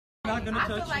not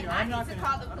going to touch you. I'm not going to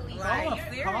call the police.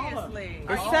 Seriously.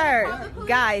 Sir,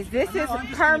 guys, this is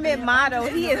permit model.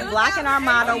 He is blocking our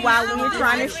model while we're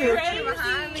trying to shoot.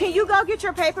 Can you go get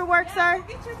your paperwork, sir?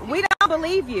 We don't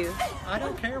believe you. I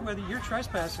don't care whether you're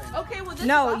trespassing. Okay, well, this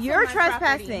No, is you're my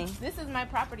trespassing. Property. This is my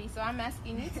property, so I'm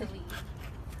asking you to leave.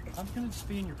 I'm going to just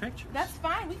be in your pictures. That's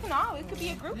fine. We can all. It could be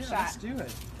a group shot. Let's do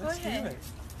it. Let's do it.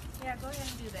 Yeah, go ahead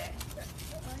and do that. Go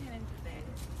ahead and do that.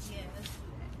 Yeah, let's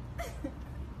do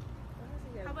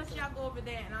that. How about y'all go over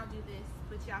there and I'll do this,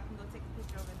 but y'all can go take a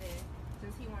picture over there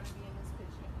since he wants to be in this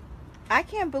picture. I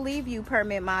can't believe you,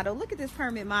 permit model. Look at this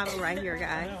permit model right here,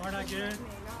 guys. No, we're not good.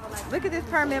 Look at this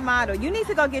permit model. You need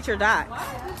to go get your docs.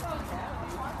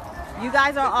 You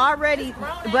guys are already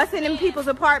busting in people's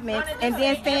apartments and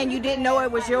then saying you didn't know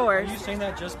it was yours. Are you saying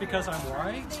that just because I'm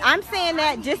white? I'm saying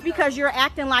that just because you're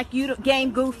acting like you game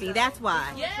goofy. That's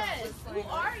why. Yes. Who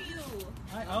are you?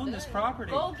 I own this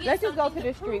property. Let's just go to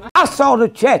the street. I saw the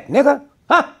check, nigga.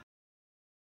 Huh?